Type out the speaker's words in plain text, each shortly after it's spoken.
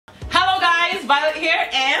Violet here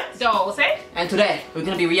and Dose. And today we're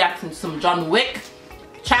gonna be reacting to some John Wick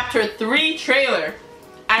Chapter 3 trailer.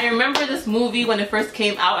 I remember this movie when it first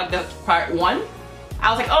came out, like the part 1. I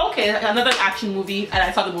was like, oh, okay, another action movie, and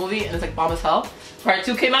I saw the movie and it's like bomb as hell. Part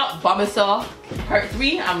 2 came out, bomb as hell. Part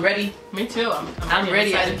 3, I'm ready. Me too. I'm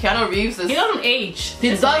ready. And Keanu Reeves is... He doesn't age.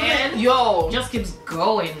 He doesn't. Yo. He just keeps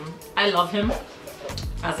going. I love him.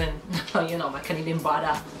 As in, you know, my Canadian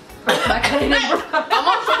brother. I'm not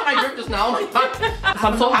sure my drink just now. Oh my God.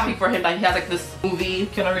 I'm so happy for him that he has like this movie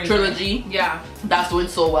trilogy. Yeah. That's doing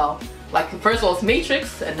so well. Like first of all it's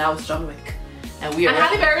Matrix and now it's John Wick. And we are. And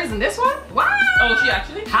Halle Berry's in this one? Wow! Oh, she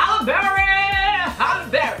actually? Halle Berry!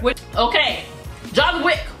 Halle Berry! Okay. John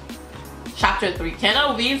Wick. Chapter 3.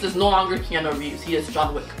 Keanu Reeves is no longer Keanu Reeves. He is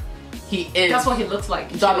John Wick. He is. That's what he looks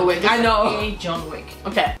like. John Wick. I know. Hey, John Wick.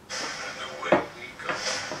 Okay.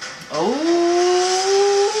 Oh.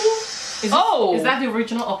 Is that the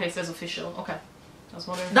original? Okay, it says official. Okay. I was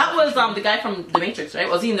wondering. That was the guy from The Matrix, right?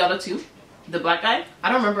 Was he in the other two? The black guy?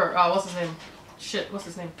 I don't remember. What's his name? Shit, what's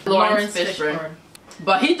his name? Laurence Fishburne.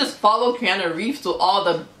 But he just followed Keanu Reeves to all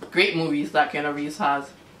the great movies that Keanu Reeves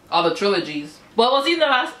has. All the trilogies. Well, was he in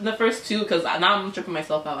the first two? Because now I'm tripping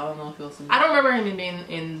myself out. I don't know if he was in I don't remember him being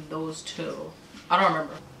in those two. I don't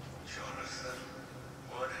remember. Jonathan,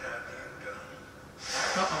 what have you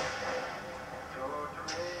done? Uh-oh.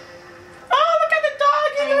 Oh, look at the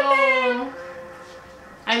dog in there!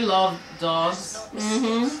 I love dogs.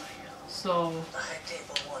 Mm-hmm. So,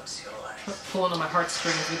 pulling on my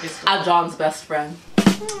heartstrings with this. John's best friend.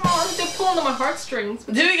 Oh, they're pulling on my heartstrings.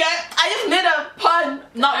 Do you get? I just made a pun.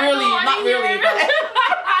 Not really.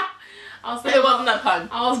 It wasn't a pun.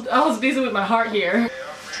 I was busy with my heart here.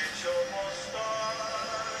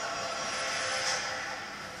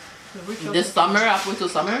 This summer, halfway to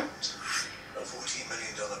summer. A $14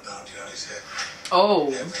 million bounty on his head. Oh.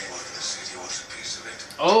 Everyone in the city wants a piece of it.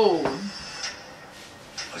 Oh.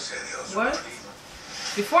 I say the odds What? are pretty.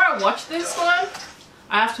 Before I watch this one,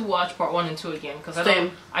 I have to watch part 1 and 2 again because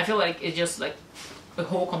I feel like it's just like a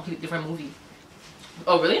whole complete different movie.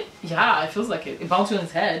 Oh really? Yeah, it feels like it. It bounced on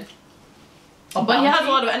his head. But he has a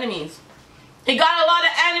lot of enemies. He got a lot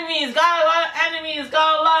of enemies.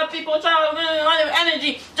 Got a lot of people trying to win a lot of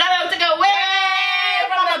energy. Trying to take away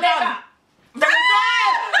from the gun.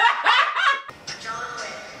 John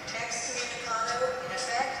Wick, excommunicado in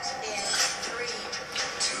effect in 3,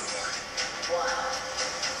 2, 1.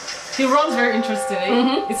 He runs very interesting.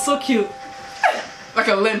 It's so cute. Like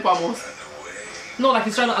a limp almost. No, like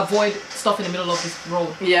he's trying to avoid stuff in the middle of this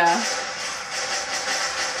road. Yeah.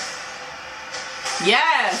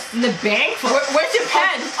 Yes! In the bank? Where's your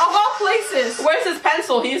pen? Of all places! Where's his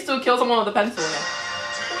pencil? He used to kill someone with a pencil.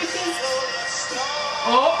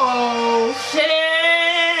 Uh-oh.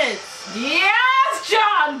 Shit! Yes,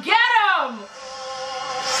 John! Get him!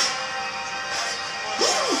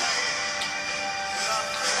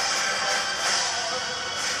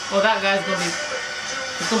 Oh, that guy's gonna be...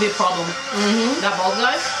 It's gonna be a problem. That bald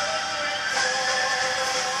guy?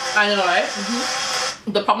 I know, right?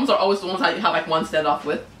 The problems are always the ones that you have like one standoff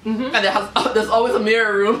with. And there's always a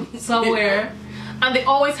mirror room. Somewhere. And they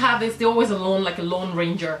always have this, they're always alone, like a lone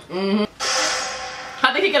ranger.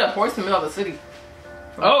 How did he get a horse in the middle of the city?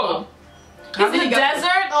 Oh. In the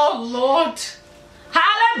desert? Oh Lord.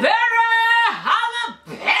 Halle Berry! Halle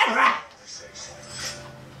Berry!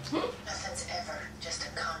 Nothing's ever just a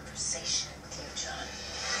conversation with you, John.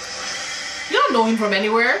 You don't know him from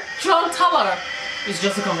anywhere. John, tell her. It's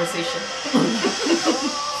just a conversation.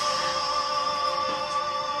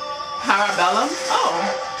 Parabellum? Oh.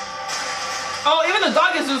 Oh, even the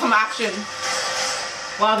dog is doing some action.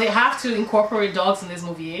 Well, they have to incorporate dogs in this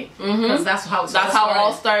movie, eh? Because that's how it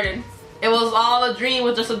all started. It was all a dream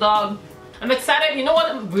with just a dog. I'm excited. You know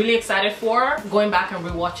what I'm really excited for? Going back and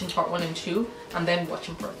rewatching part 1 and 2 and then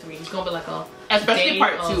watching part 3. It's gonna be like a especially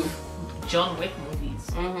part 2 John Wick movies.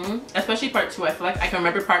 Especially part 2. I feel like I can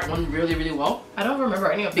remember part 1 really, really well. I don't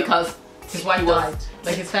remember any of them. Because his wife died.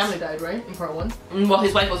 Like his family died, right? In part 1? Well,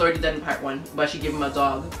 his wife was already dead in part 1, but she gave him a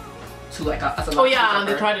dog to like as a oh yeah, and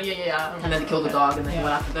they tried to and then they killed the dog and then he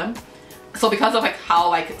went after them. So because of like how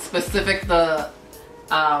like specific the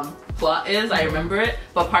plot is, I remember it.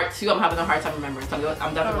 But part 2, I'm having a hard time remembering. So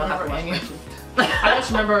I'm definitely gonna have to watch part 2. I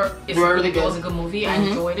just remember it was a good movie. I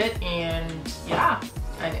enjoyed it, and yeah,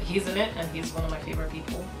 and he's in it, and he's one of my favorite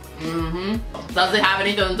people. Does it have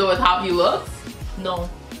anything to do with how he looks? No.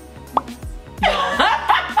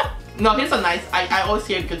 No, he's a nice. I always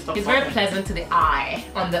hear good stuff. He's very pleasant to the eye.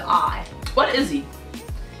 On the eye. What is he?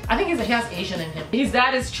 I think he has Asian in him. His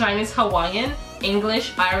dad is Chinese, Hawaiian,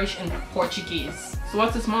 English, Irish, and Portuguese. So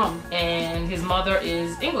what's his mom? And his mother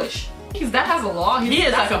is English. His dad has a lot. He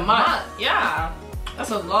is like a mutt. Yeah.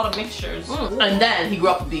 That's a lot of mixtures. And then he grew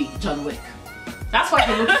up to be John Wick. That's why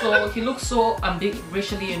he looks so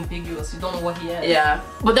racially ambiguous. You don't know what he is. Yeah.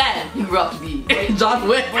 But then he grew up to be John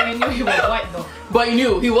Wick. But you knew he was white though. But you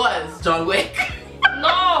knew he was John Wick.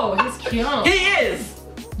 No, he's Keanu. He is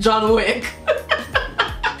John Wick.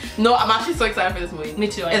 No, I'm actually so excited for this movie. Me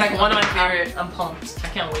too. It's like one of my favorite. I'm pumped. I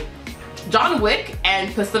can't wait. John Wick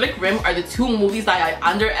and Pacific Rim are the two movies that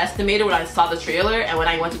I underestimated when I saw the trailer, and when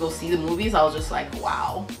I went to go see the movies, I was just like,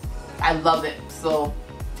 wow, I love it. So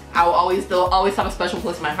I will they'll always have a special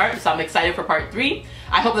place in my heart. So I'm excited for part 3.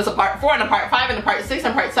 I hope there's a part 4 and a part 5 and a part 6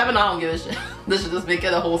 and part 7. I don't give a shit. This should just make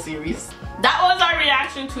it a whole series. That was our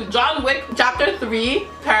reaction to John Wick Chapter 3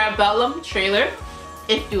 Parabellum trailer.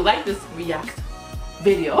 If you like this react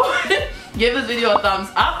video, give this video a thumbs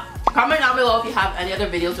up. Comment down below if you have any other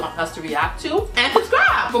videos you want us to react to. And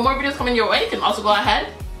subscribe for more videos coming your way. You can also go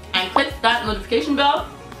ahead and click that notification bell,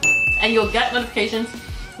 and you'll get notifications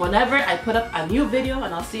whenever I put up a new video,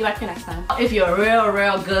 and I'll see you back here next time. If you're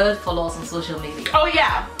real good, follow us on social media. Oh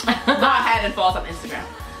yeah, go ahead and follow us on Instagram.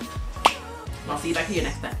 I'll see you back here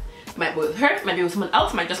next time. It might be with her, it might be with someone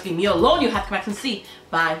else, it might just be me alone. You have to come back and see.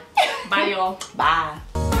 Bye. Bye y'all. Bye.